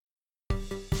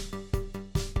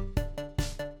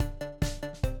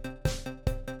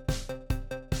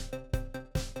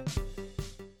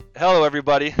Hello,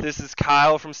 everybody. This is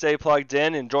Kyle from Stay Plugged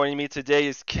In, and joining me today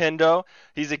is Kendo.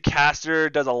 He's a caster,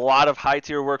 does a lot of high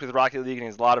tier work with Rocket League, and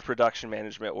has a lot of production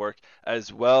management work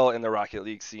as well in the Rocket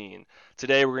League scene.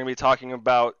 Today, we're going to be talking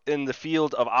about in the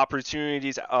field of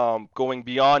opportunities going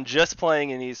beyond just playing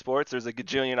in esports. There's a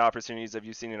gajillion opportunities that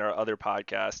you've seen in our other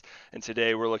podcasts, and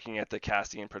today we're looking at the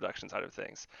casting and production side of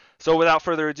things. So, without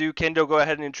further ado, Kendo, go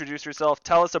ahead and introduce yourself.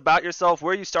 Tell us about yourself,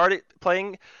 where you started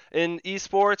playing in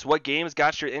esports, what games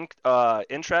got your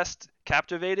interest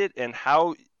captivated, and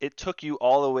how it took you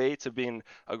all the way to being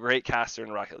a great caster in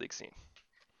the Rocket League scene.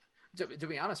 To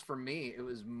be honest, for me, it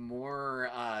was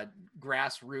more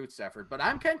grassroots effort. But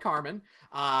I'm Ken Carmen.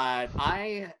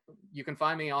 You can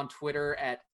find me on Twitter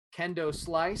at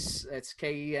KEND0SLICE. It's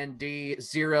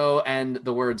KEND0 and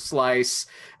the word slice.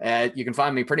 You can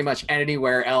find me pretty much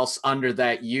anywhere else under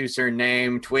that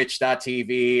username,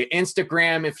 twitch.tv,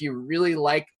 Instagram, if you really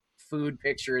like food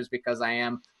pictures, because I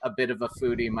am a bit of a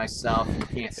foodie myself. You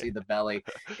can't see the belly.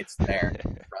 It's there.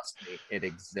 Trust me, it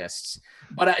exists.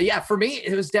 But yeah, for me,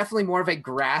 it was definitely more of a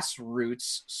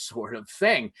grassroots sort of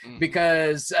thing,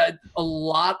 because a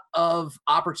lot of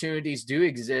opportunities do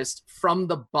exist from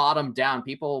the bottom down.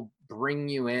 People bring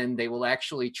you in, they will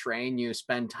actually train you,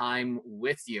 spend time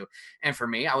with you. And for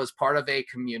me, I was part of a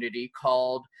community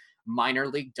called Minor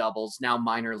League Doubles, now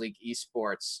Minor League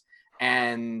Esports.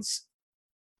 And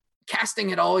casting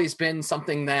had always been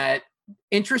something that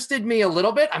interested me a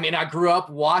little bit. I mean, I grew up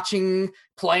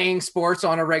playing sports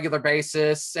on a regular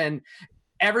basis, and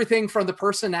everything from the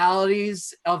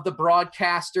personalities of the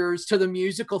broadcasters to the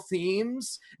musical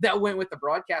themes that went with the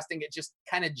broadcasting, it just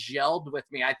kind of gelled with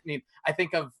me. I mean, I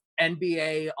think of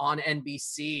NBA on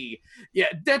NBC. Yeah.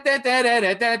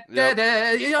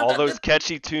 All those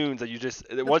catchy tunes that you just,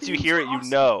 once you hear it, you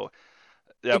know.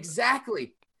 Yep.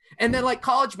 Exactly. And then like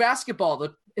college basketball,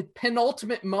 the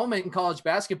penultimate moment in college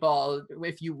basketball,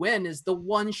 if you win, is the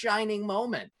one shining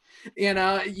moment. You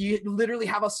know, you literally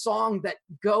have a song that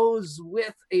goes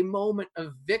with a moment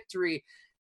of victory.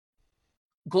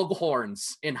 Global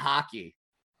horns in hockey.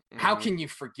 How can you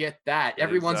forget that?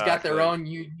 Everyone's got their own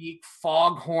unique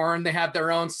foghorn. They have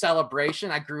their own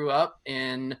celebration. I grew up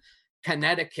in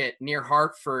Connecticut near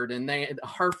Hartford, and the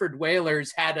Hartford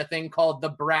Whalers had a thing called the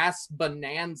Brass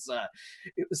Bonanza.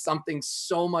 It was something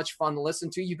so much fun to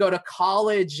listen to. You go to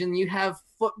college and you have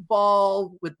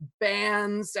football with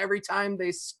bands every time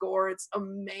they score. It's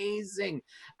amazing.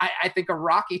 I think of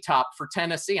Rocky Top for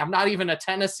Tennessee. I'm not even a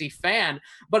Tennessee fan,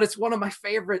 but it's one of my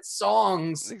favorite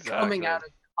songs coming out of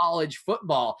college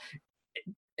football.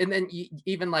 And then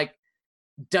even like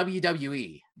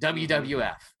WWE,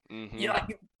 WWF. You know,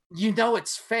 you know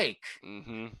it's fake,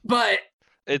 but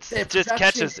it just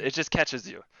catches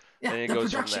you. Yeah, and the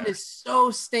production is so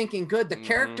stinking good. The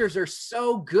characters are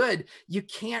so good, you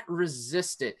can't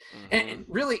resist it. And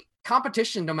really,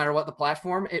 competition, no matter what the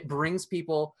platform, it brings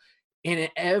people in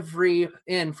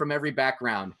from every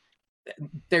background.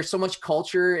 There's so much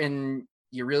culture, and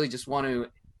you really just want to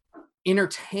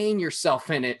entertain yourself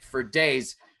in it for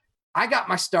days. I got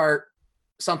my start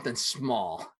something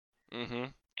small.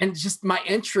 And just my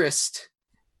interest,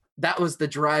 that was the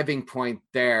driving point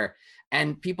there.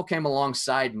 And people came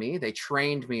alongside me. They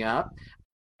trained me up.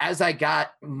 As I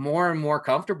got more and more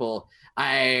comfortable,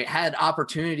 I had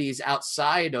opportunities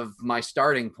outside of my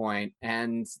starting point.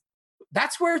 And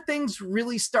that's where things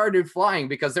really started flying,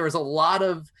 because there was a lot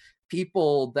of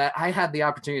people that I had the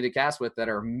opportunity to cast with that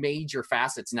are major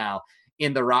facets now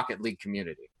in the Rocket League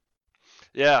community.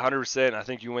 Yeah, 100%. I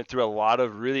think you went through a lot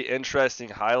of really interesting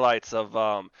highlights of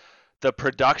the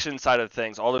production side of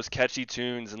things, all those catchy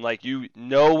tunes, and like you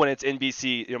know when it's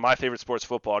NBC, you know, my favorite sport's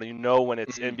football, and you know when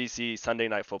it's NBC Sunday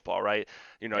Night Football, right?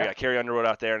 You know, you got Carrie Underwood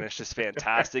out there, and it's just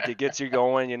fantastic. It gets you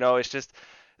going, you know, it's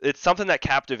something that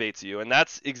captivates you, and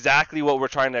that's exactly what we're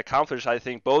trying to accomplish, I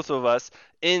think, both of us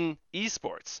in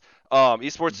esports.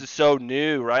 Esports is so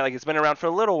new, right? Like, it's been around for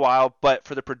a little while, but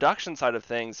for the production side of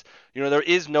things, you know, there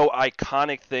is no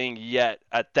iconic thing yet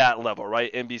at that level,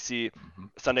 right? NBC,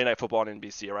 Sunday Night Football on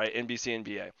NBC, right? NBC,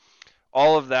 NBA.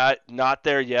 All of that, not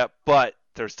there yet, but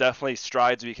there's definitely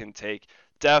strides we can take.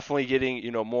 Definitely getting,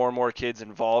 you know, more and more kids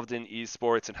involved in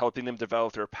esports and helping them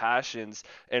develop their passions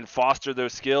and foster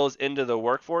those skills into the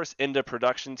workforce, into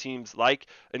production teams like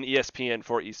an ESPN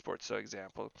for esports, for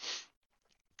example.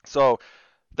 So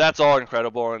that's all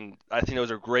incredible, and I think those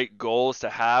are great goals to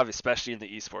have, especially in the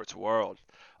esports world.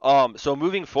 So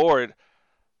moving forward,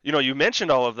 you know, you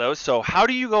mentioned all of those. So how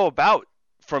do you go about,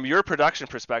 from your production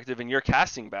perspective and your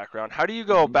casting background, how do you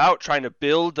go about trying to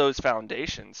build those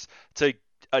foundations to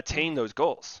attain those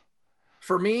goals?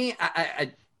 For me,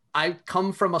 I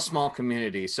come from a small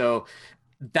community, so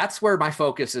that's where my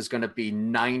focus is going to be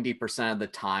 90% of the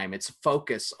time. It's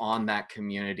focus on that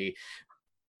community.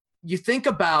 You think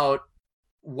about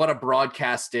what a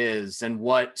broadcast is and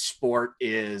what sport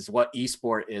is, what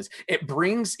esport is. It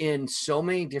brings in so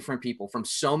many different people from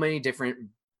so many different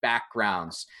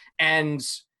backgrounds. And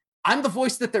I'm the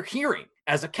voice that they're hearing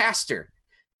as a caster.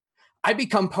 I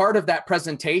become part of that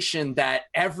presentation that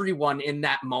everyone in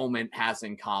that moment has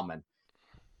in common.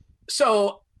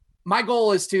 So my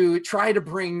goal is to try to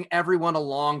bring everyone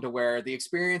along to where the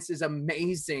experience is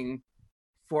amazing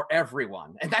for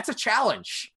everyone. And that's a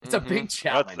challenge. It's a big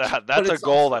challenge. That's a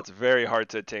goal that's very hard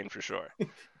to attain for sure.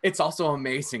 It's also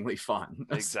amazingly fun,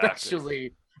 Exactly.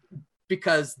 especially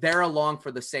because they're along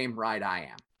for the same ride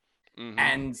I am.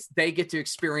 And they get to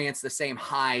experience the same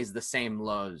highs, the same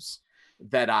lows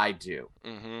that I do.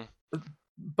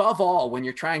 Above all, when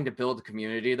you're trying to build a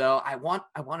community, though, I want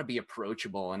to be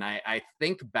approachable. And I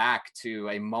think back to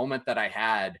a moment that I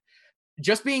had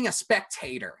just being a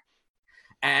spectator.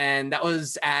 And that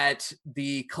was at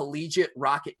the Collegiate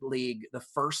Rocket League, the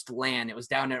first LAN. It was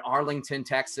down in Arlington,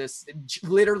 Texas,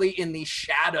 literally in the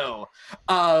shadow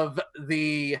of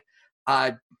the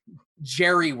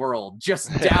Jerry World,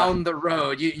 just down the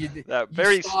road. That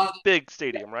very big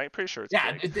stadium, right? Pretty sure it's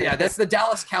big. Yeah, that's the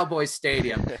Dallas Cowboys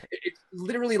Stadium. It's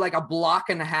literally like a block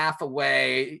and a half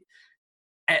away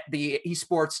at the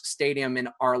esports stadium in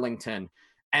Arlington.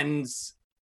 And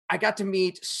I got to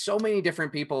meet so many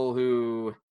different people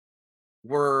who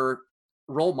were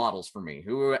role models for me,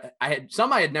 who I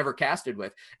had never casted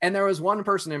with. And there was one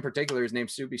person in particular, his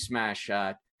name's Subi Smash,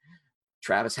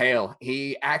 Travis Hale.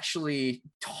 He actually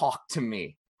talked to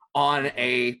me on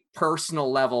a personal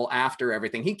level after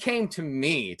everything. He came to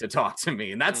me to talk to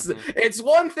me. And that's, it's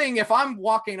one thing if I'm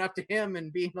walking up to him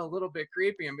and being a little bit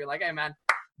creepy and be like, hey man,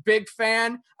 big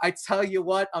fan. I tell you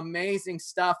what, amazing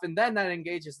stuff. And then that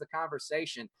engages the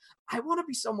conversation. I want to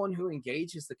be someone who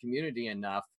engages the community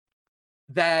enough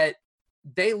that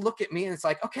they look at me and it's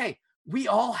like, okay, we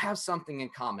all have something in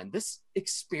common. This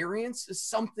experience is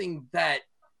something that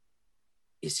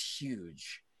is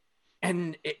huge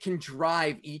and it can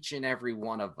drive each and every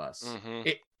one of us.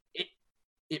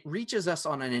 It reaches us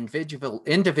on an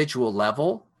individual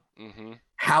level.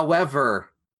 However,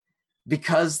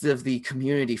 because of the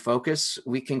community focus,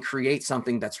 we can create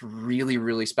something that's really,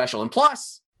 really special. And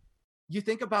plus, you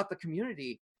think about the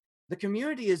community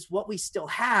is what we still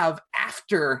have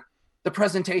after the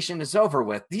presentation is over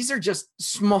with. These are just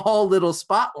small little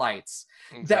spotlights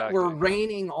that were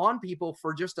raining on people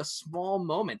for just a small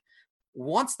moment.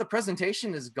 Once the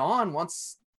presentation is gone,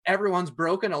 once everyone's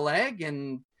broken a leg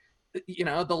and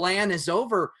the LAN is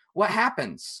over, what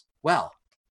happens? Well,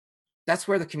 that's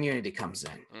where the community comes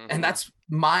in. And that's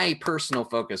my personal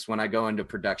focus when I go into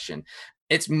production.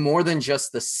 It's more than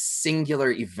just the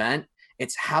singular event.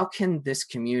 It's how can this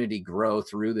community grow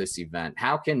through this event?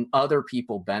 How can other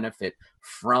people benefit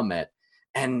from it?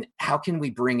 And how can we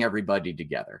bring everybody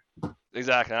together?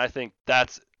 Exactly. And I think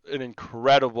that's an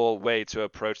incredible way to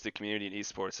approach the community in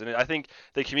esports. And I think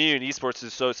the community in esports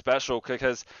is so special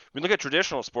because we look at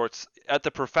traditional sports at the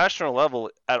professional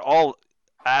level, at all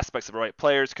aspects of it, right?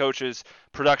 Players, coaches,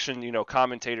 production,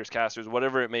 commentators, casters,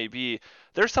 whatever it may be,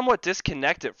 they're somewhat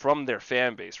disconnected from their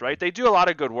fan base, right? They do a lot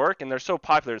of good work and they're so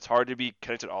popular it's hard to be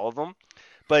connected to all of them.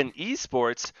 But in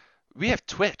esports, we have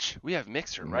Twitch, we have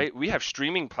Mixer, right? We have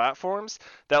streaming platforms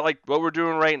that, like what we're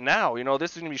doing right now,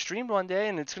 this is going to be streamed one day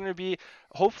and it's going to be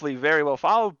hopefully very well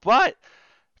followed. But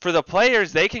for the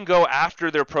players, they can go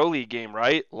after their Pro League game,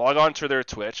 right? Log on to their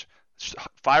Twitch,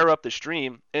 fire up the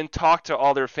stream and talk to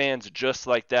all their fans just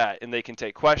like that, and they can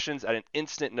take questions at an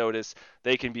instant notice.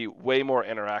 They can be way more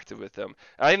interactive with them.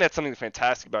 And I think that's something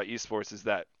fantastic about esports is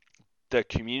that the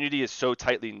community is so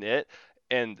tightly knit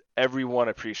and everyone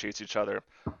appreciates each other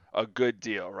a good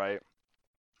deal, right?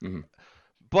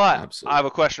 But absolutely. I have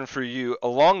a question for you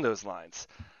along those lines.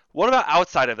 What about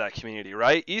outside of that community,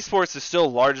 right? Esports is still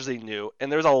largely new,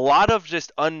 and there's a lot of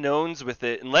just unknowns with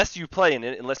it unless you play in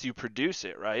it, unless you produce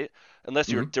it, right? Unless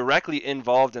you're directly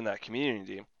involved in that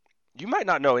community. You might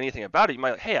not know anything about it. You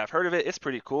might, hey, I've heard of it. It's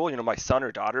pretty cool. My son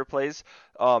or daughter plays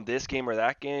this game or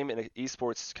that game in an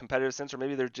esports competitive sense, or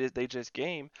maybe they just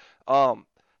game.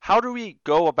 How do we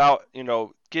go about,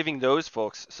 giving those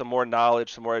folks some more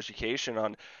knowledge, some more education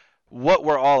on what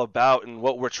we're all about and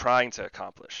what we're trying to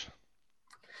accomplish?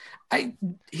 I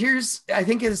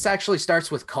think this actually starts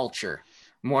with culture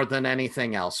more than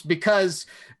anything else, because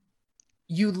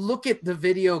you look at the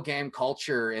video game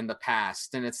culture in the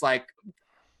past and it's like,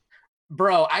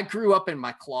 bro, I grew up in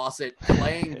my closet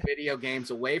playing video games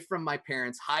away from my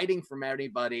parents, hiding from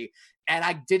anybody. And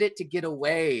I did it to get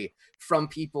away from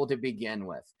people to begin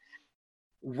with.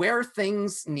 Where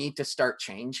things need to start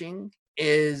changing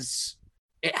is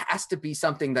it has to be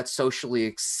something that's socially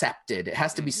accepted. It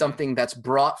has to be something that's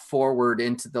brought forward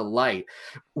into the light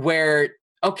where,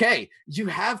 okay, you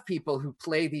have people who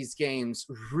play these games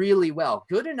really well,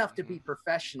 good enough to be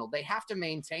professional. They have to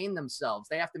maintain themselves.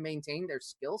 They have to maintain their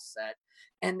skill set,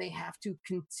 and they have to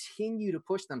continue to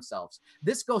push themselves.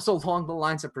 This goes along the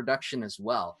lines of production as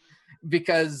well,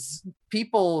 because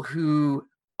people who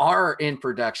are in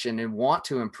production and want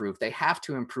to improve, they have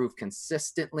to improve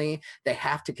consistently. They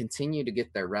have to continue to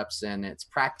get their reps in. It's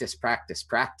practice, practice,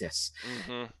 practice.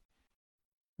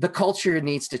 The culture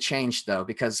needs to change, though,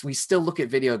 because we still look at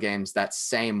video games that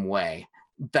same way.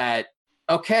 That,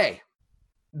 okay,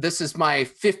 this is my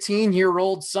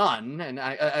 15-year-old son, and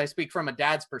I speak from a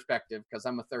dad's perspective because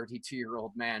I'm a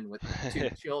 32-year-old man with 2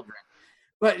 children.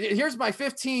 But here's my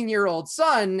 15-year-old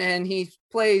son, and he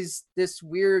plays this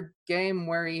weird game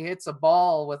where he hits a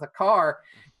ball with a car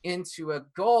into a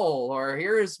goal. Or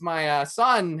here's my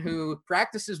son who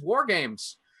practices war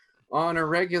games on a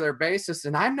regular basis,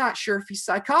 and I'm not sure if he's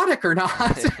psychotic or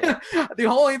not. The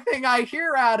only thing I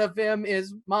hear out of him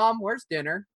is, "Mom, where's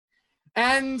dinner?"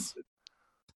 And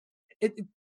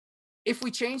if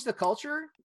we change the culture,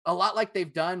 a lot like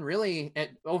they've done really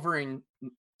over in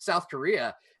South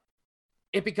Korea,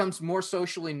 it becomes more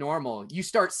socially normal. You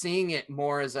start seeing it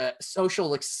more as a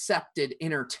social accepted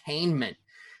entertainment.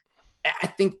 I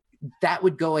think that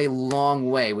would go a long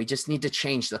way. We just need to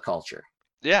change the culture.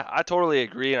 Yeah, I totally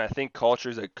agree, and I think culture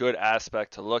is a good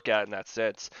aspect to look at in that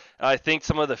sense. And I think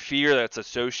some of the fear that's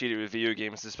associated with video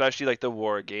games, especially like the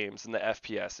war games and the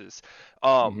FPSs,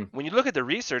 when you look at the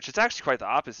research, it's actually quite the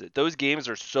opposite. Those games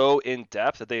are so in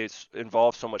depth that they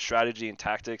involve so much strategy and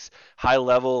tactics, high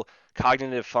level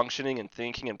cognitive functioning and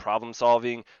thinking and problem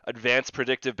solving, advanced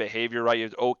predictive behavior, right?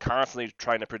 You're constantly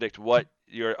trying to predict what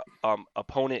your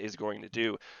opponent is going to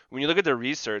do. When you look at the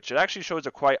research, it actually shows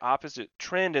a quite opposite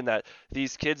trend in that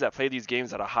these kids that play these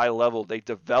games at a high level, they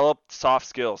develop soft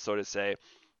skills, so to say,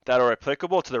 that are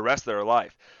applicable to the rest of their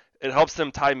life. It helps them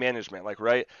time management, like,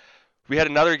 right? We had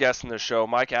another guest in the show,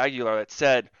 Mike Aguilar, that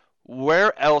said,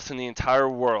 where else in the entire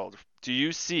world do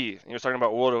you see, and you're talking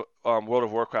about World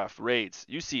of Warcraft raids,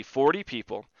 you see 40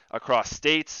 people across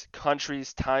states,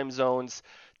 countries, time zones,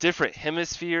 different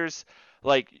hemispheres,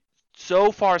 like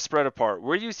so far spread apart.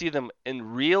 Where do you see them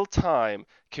in real time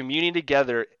communing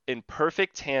together in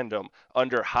perfect tandem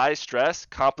under high stress,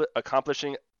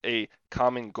 accomplishing a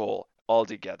common goal all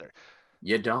together?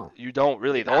 You don't. You don't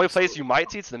really. The only place you might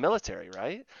see it's the military,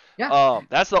 right? Yeah.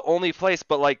 That's the only place,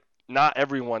 but like not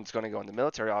everyone's going to go in the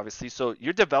military, obviously. So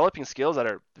you're developing skills that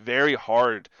are very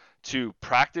hard to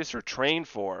practice or train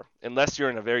for unless you're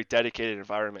in a very dedicated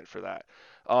environment for that.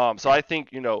 So I think,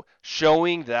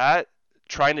 showing that,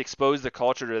 trying to expose the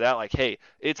culture to that, like, hey,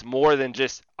 it's more than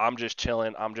just, I'm just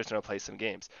chilling, I'm just going to play some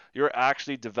games. You're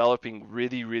actually developing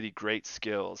really, really great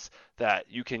skills that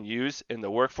you can use in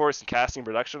the workforce and casting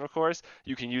production, of course.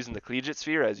 You can use in the collegiate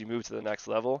sphere as you move to the next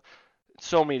level.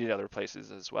 So many other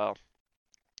places as well.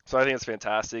 So I think it's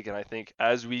fantastic, and I think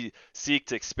as we seek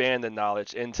to expand the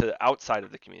knowledge into outside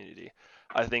of the community,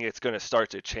 I think it's going to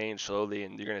start to change slowly,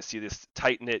 and you're going to see this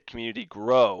tight-knit community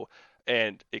grow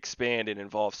and expand and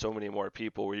involve so many more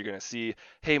people, where you're going to see,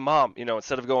 hey, mom,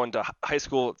 instead of going to high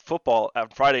school football on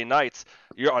Friday nights,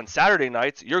 you're on Saturday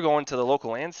nights, you're going to the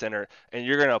local land center, and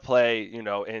you're going to play,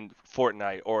 in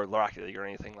Fortnite or Rocket League or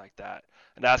anything like that.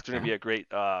 And that's going to be a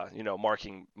great,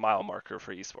 mile marker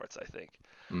for esports, I think.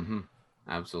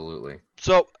 Absolutely.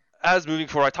 So as moving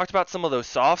forward, I talked about some of those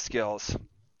soft skills.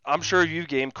 I'm sure you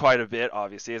gamed quite a bit,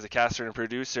 obviously, as a caster and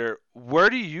producer. Where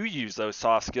do you use those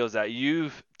soft skills that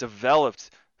you've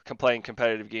developed playing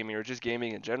competitive gaming or just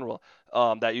gaming in general,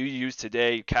 that you use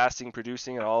today, casting,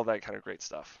 producing, and all that kind of great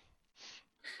stuff?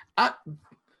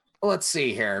 Let's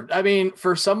see here. I mean,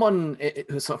 for someone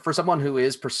who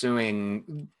is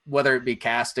pursuing, whether it be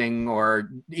casting or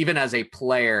even as a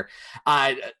player,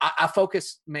 I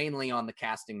focus mainly on the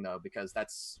casting, though, because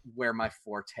that's where my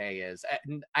forte is.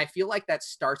 And I feel like that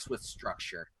starts with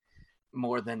structure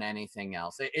more than anything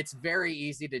else. It's very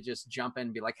easy to just jump in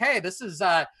and be like, hey, this is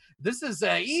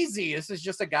easy. This is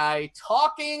just a guy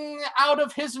talking out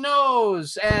of his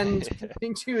nose and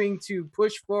continuing to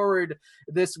push forward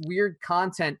this weird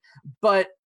content. But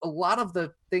a lot of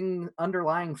the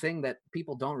underlying thing that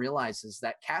people don't realize is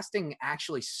that casting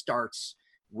actually starts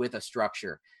with a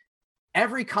structure.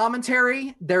 Every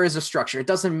commentary, there is a structure. It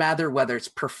doesn't matter whether it's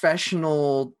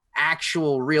professional,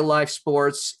 actual real life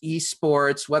sports,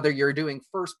 esports, whether you're doing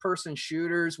first person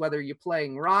shooters, whether you're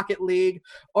playing Rocket League,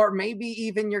 or maybe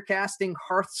even you're casting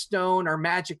Hearthstone or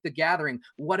Magic the Gathering,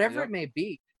 whatever it may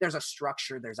be. there's a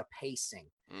structure, there's a pacing.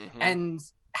 Mm-hmm. And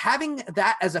having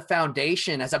that as a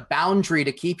foundation, as a boundary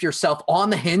to keep yourself on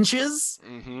the hinges,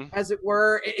 Mm-hmm. as it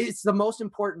were, it's the most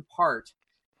important part.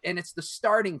 And it's the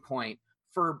starting point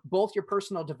for both your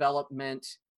personal development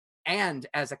and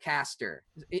as a caster.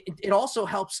 It also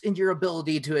helps in your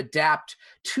ability to adapt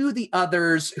to the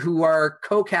others who are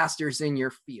co-casters in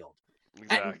your field.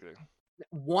 Exactly.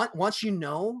 And once you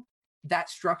know that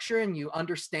structure and you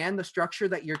understand the structure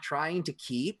that you're trying to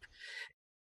keep,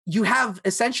 you have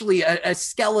essentially a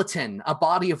skeleton, a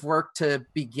body of work to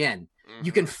begin. Mm-hmm.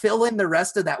 You can fill in the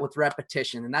rest of that with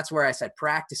repetition. And that's where I said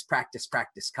practice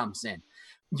comes in.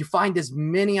 You find as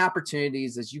many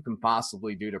opportunities as you can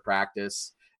possibly do to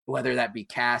practice, whether that be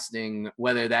casting,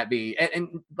 whether that be, and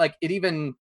like it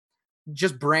even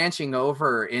just branching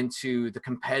over into the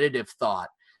competitive thought,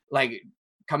 like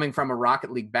coming from a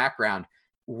Rocket League background.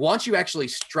 Once you actually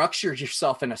structure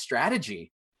yourself in a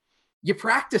strategy, you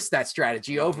practice that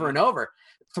strategy over and over.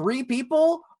 3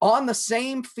 people on the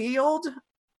same field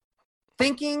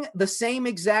thinking the same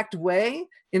exact way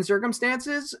in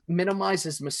circumstances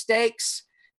minimizes mistakes.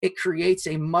 It creates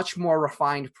a much more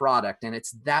refined product, and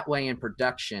it's that way in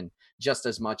production just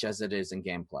as much as it is in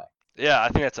gameplay. Yeah, I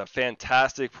think that's a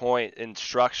fantastic point in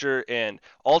structure. And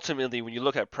ultimately, when you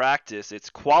look at practice, it's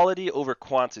quality over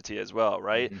quantity as well,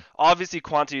 right? Mm-hmm. Obviously,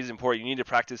 quantity is important. You need to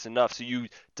practice enough. So you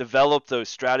develop those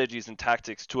strategies and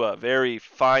tactics to a very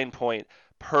fine point,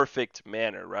 perfect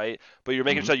manner, right? But you're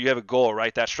making sure you have a goal,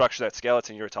 right? That structure, that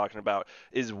skeleton you were talking about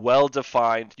is well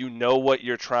defined. You know what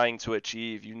you're trying to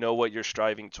achieve. You know what you're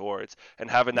striving towards.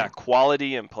 And having that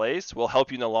quality in place will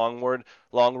help you in the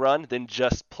long run than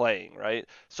just playing, right?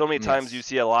 So many times you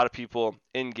see a lot of people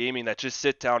in gaming that just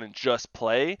sit down and just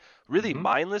play really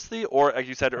mindlessly, or like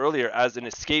you said earlier, as an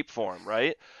escape form,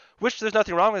 right? Which there's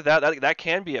nothing wrong with that. That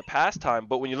can be a pastime,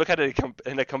 but when you look at it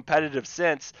in a competitive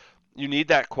sense, you need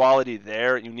that quality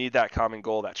there. You need that common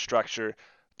goal, that structure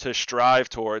to strive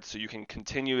towards, so you can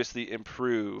continuously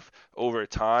improve over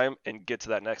time and get to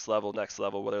that next level,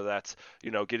 whether that's,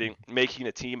 making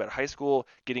a team at high school,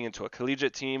 getting into a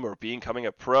collegiate team, or becoming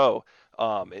a pro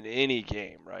in any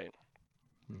game, right?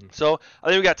 So I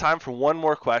think we got time for one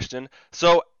more question.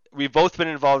 So we've both been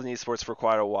involved in esports for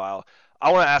quite a while.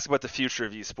 I want to ask about the future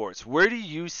of esports. Where do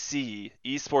you see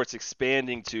esports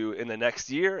expanding to in the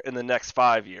next year, in the next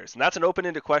 5 years? And that's an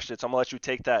open-ended question, so I'm going to let you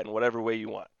take that in whatever way you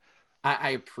want.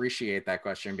 I appreciate that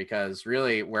question, because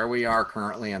really where we are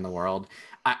currently in the world,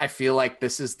 I feel like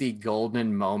this is the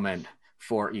golden moment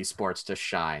for esports to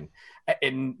shine.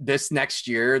 In this next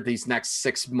year, these next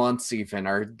 6 months even,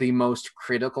 are the most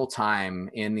critical time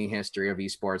in the history of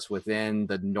esports within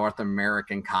the North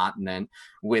American continent,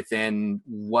 within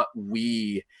what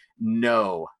we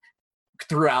know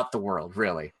throughout the world,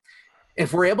 really.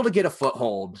 If we're able to get a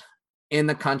foothold in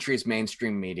the country's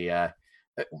mainstream media,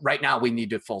 right now we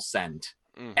need to full send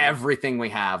everything we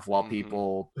have, while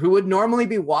people who would normally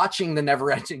be watching the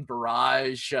never-ending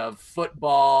barrage of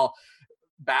football,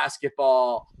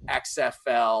 basketball,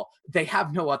 XFL, they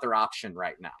have no other option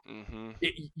right now.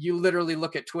 You literally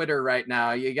look at Twitter right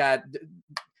now, you got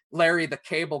Larry the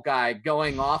Cable Guy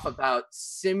going off about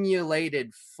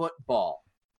simulated football.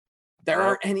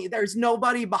 There's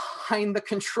nobody behind the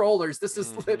controllers. This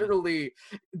is literally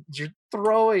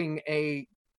throwing a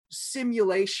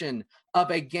simulation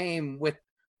of a game with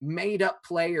made up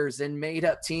players and made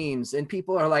up teams, and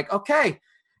people are like, okay,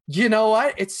 you know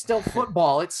what, it's still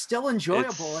football, it's still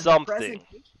enjoyable. It's something.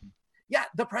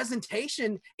 The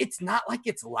presentation, it's not like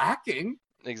it's lacking.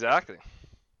 Exactly.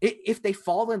 If they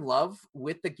fall in love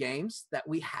with the games that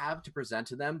we have to present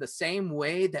to them the same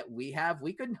way that we have,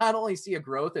 we could not only see a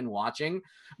growth in watching,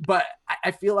 but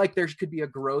I feel like there could be a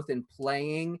growth in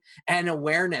playing and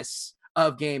awareness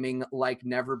of gaming like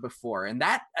never before. And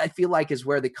that, I feel like, is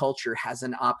where the culture has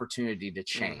an opportunity to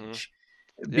change.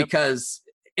 Because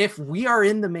if we are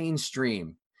in the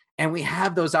mainstream and we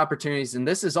have those opportunities, and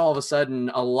this is all of a sudden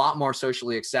a lot more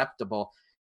socially acceptable,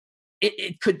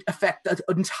 it could affect the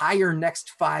entire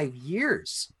next 5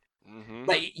 years.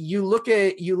 Like you look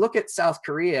at South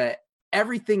Korea,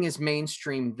 everything is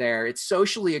mainstream there. It's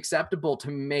socially acceptable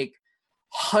to make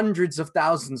hundreds of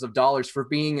thousands of dollars for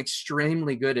being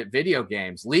extremely good at video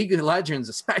games. League of Legends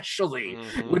especially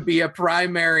would be a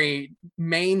primary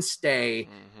mainstay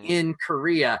in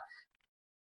Korea.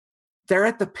 They're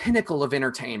at the pinnacle of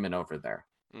entertainment over there.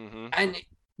 And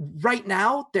right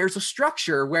now there's a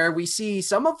structure where we see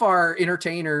some of our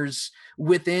entertainers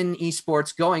within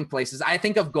esports going places. I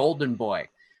think of Golden Boy,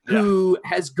 Yeah. who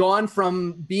has gone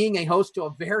from being a host to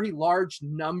a very large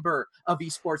number of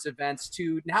esports events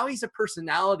to now he's a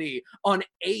personality on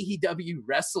AEW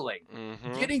Wrestling,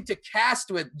 getting to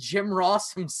cast with Jim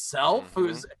Ross himself,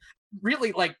 who's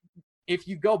really like, if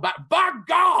you go back, by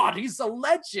God, he's a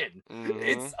legend.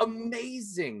 It's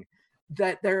amazing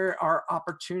that there are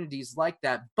opportunities like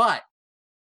that, but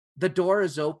the door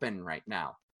is open right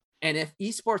now. And if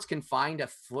esports can find a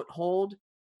foothold,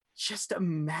 just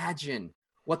imagine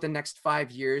what the next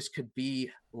 5 years could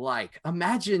be like.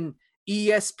 Imagine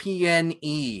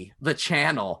ESPNE, the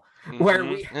channel, where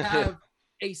we have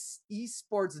a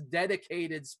esports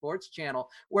dedicated sports channel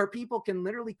where people can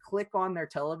literally click on their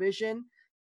television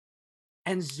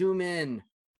and zoom in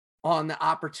on the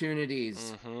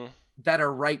opportunities that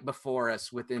are right before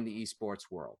us within the esports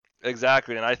world.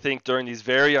 Exactly. And I think during these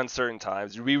very uncertain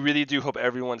times, we really do hope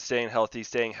everyone's staying healthy,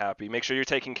 staying happy. Make sure you're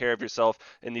taking care of yourself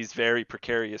in these very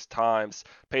precarious times.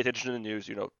 Pay attention to the news,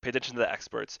 pay attention to the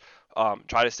experts.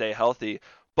 Try to stay healthy.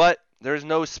 But there's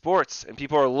no sports, and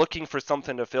people are looking for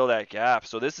something to fill that gap.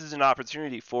 So this is an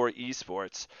opportunity for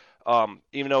esports,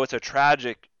 even though it's a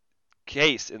tragic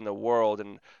case in the world,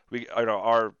 and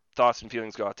our thoughts and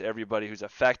feelings go out to everybody who's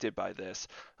affected by this.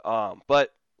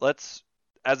 But let's,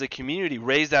 as a community,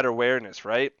 raise that awareness,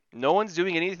 right? No one's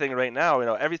doing anything right now.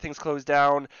 Everything's closed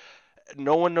down.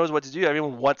 No one knows what to do.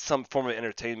 Everyone wants some form of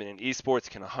entertainment, and esports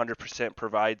can 100%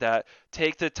 provide that.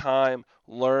 Take the time,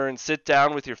 learn, sit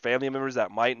down with your family members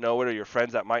that might know it, or your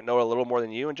friends that might know it a little more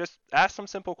than you, and just ask some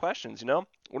simple questions.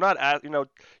 We're not, you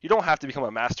don't have to become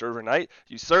a master overnight.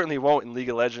 You certainly won't in League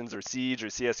of Legends or Siege or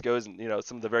CS:GOs, and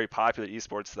some of the very popular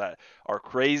esports that are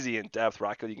crazy in depth,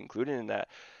 Rocket League included in that.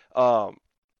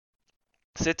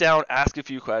 Sit down, ask a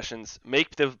few questions,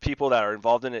 make the people that are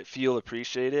involved in it feel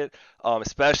appreciated.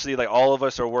 Especially, like, all of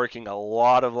us are working a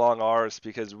lot of long hours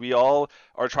because we all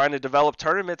are trying to develop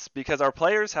tournaments because our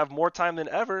players have more time than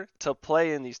ever to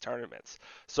play in these tournaments.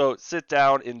 So sit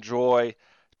down, enjoy,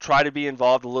 try to be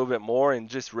involved a little bit more, and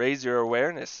just raise your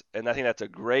awareness. And I think that's a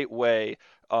great way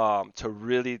to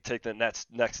really take the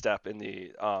next step in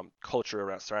the culture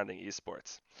around surrounding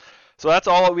esports. So that's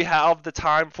all we have the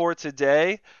time for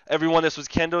today. Everyone, this was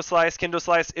KEND0SLICE.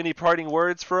 KEND0SLICE, any parting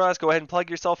words for us? Go ahead and plug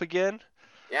yourself again.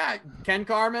 Yeah, Ken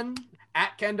Carmen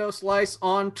at KEND0SLICE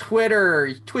on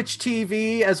Twitter, Twitch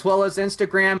TV, as well as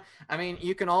Instagram. I mean,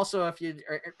 you can also, if you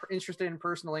are interested in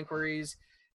personal inquiries,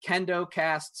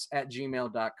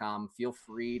 kendocasts@gmail.com. Feel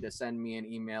free to send me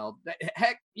an email.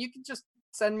 Heck, you can just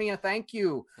send me a thank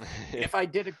you if I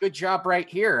did a good job right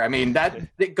here. I mean,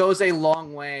 it goes a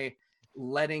long way,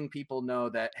 letting people know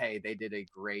that, hey, they did a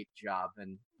great job,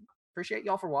 and appreciate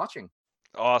y'all for watching.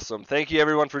 Awesome. Thank you,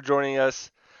 everyone, for joining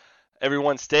us.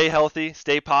 Everyone, stay healthy,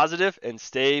 stay positive, and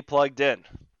stay plugged in.